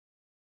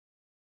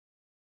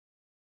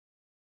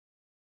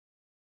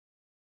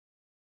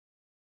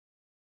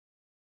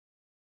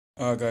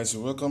Guys,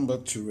 welcome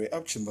back to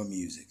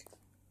rayappchambermusic.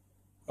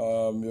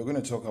 We're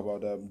going to talk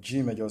about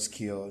G major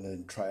scale and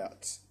then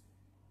triads.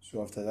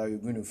 So after that, we're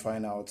going to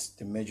find out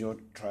the major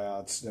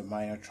triads, the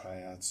minor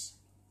triads,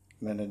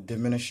 and then the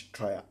diminished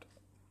triad,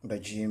 the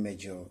G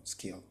major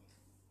scale.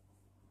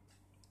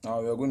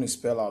 Now we're going to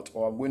spell out,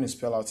 or I'm going to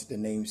spell out the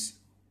names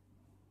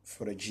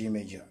for the G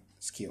major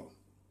scale.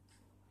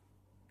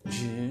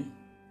 G,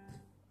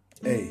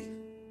 A,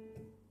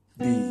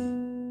 B,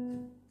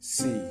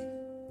 C,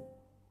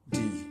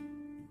 D,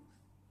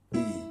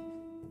 E,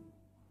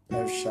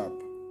 F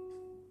sharp,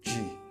 G.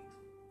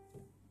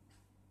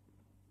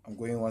 I'm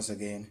going once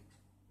again.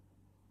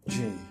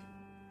 G,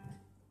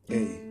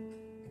 A,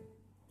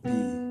 B,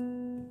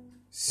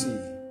 C,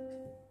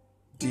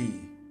 D,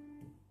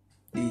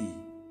 E,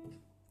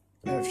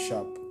 F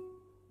sharp,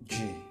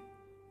 G.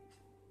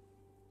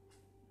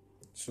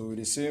 So with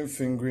the same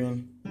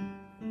fingering,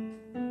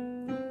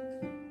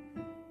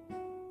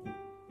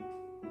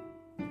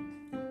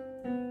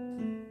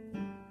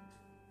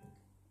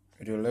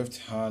 with your left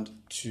hand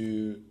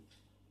to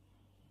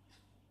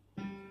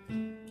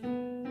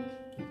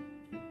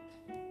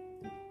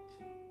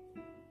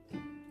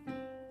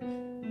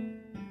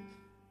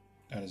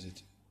that is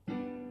it.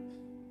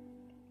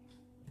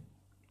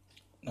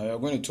 Now you're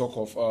going to talk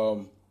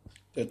of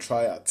the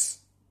triads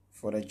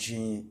for the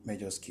G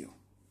major scale.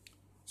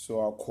 So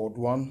our chord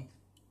 1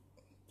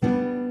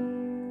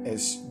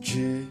 is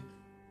G,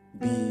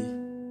 B,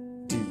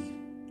 D.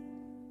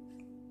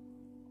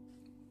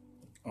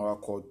 Our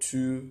chord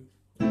 2,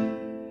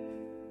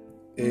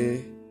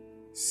 A,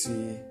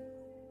 C,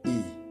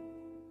 E.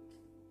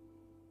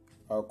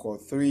 Our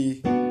chord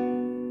 3,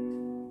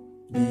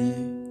 B,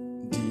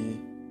 D,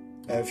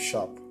 F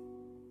sharp.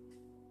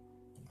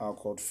 Our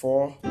chord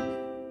 4,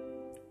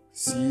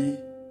 C,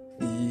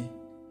 E,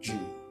 G.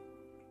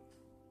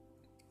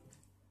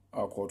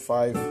 Our chord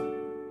 5,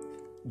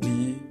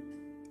 D,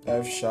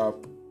 F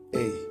sharp,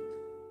 A.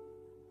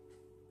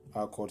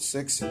 Our chord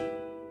 6,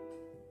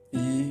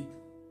 E,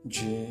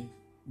 G,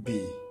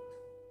 B.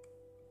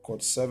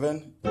 Chord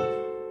 7,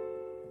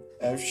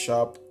 F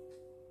sharp,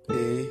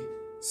 A,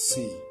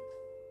 C.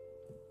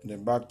 And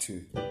then back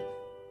to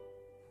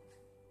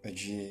a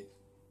G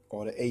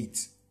or the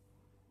 8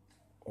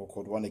 or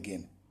chord 1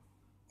 again.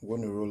 I'm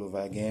going to roll over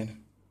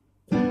again.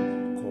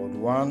 Chord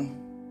 1,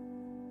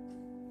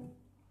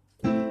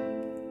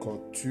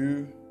 chord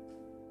 2,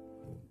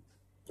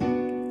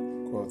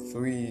 chord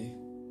 3,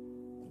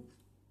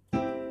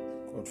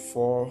 chord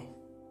 4,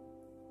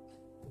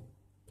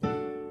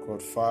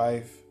 chord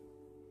 5,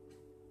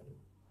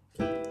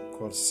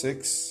 chord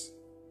 6,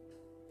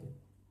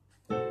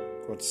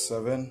 chord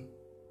 7,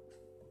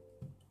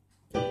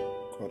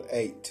 chord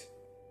 8.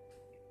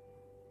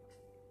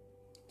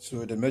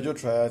 So the major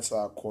triads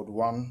are chord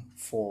 1,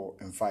 4,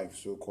 and 5.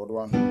 So chord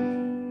 1,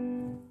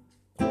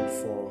 chord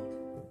 4,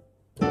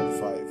 chord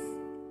 5.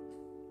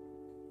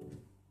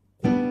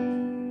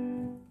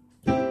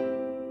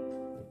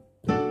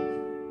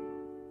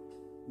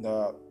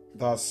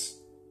 That's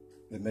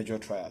the major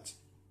triads.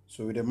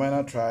 So with the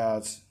minor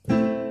triads,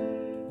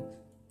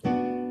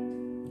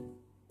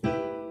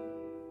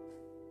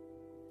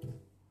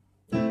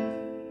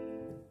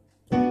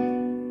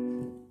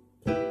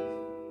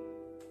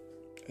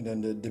 and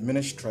then the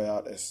diminished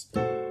triad is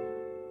the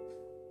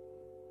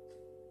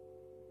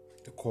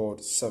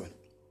chord 7.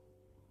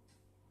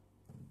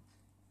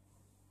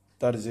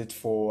 That is it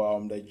for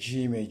the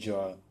G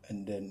major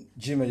and then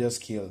G major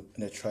scale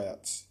and the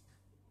triads.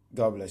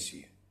 God bless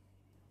you.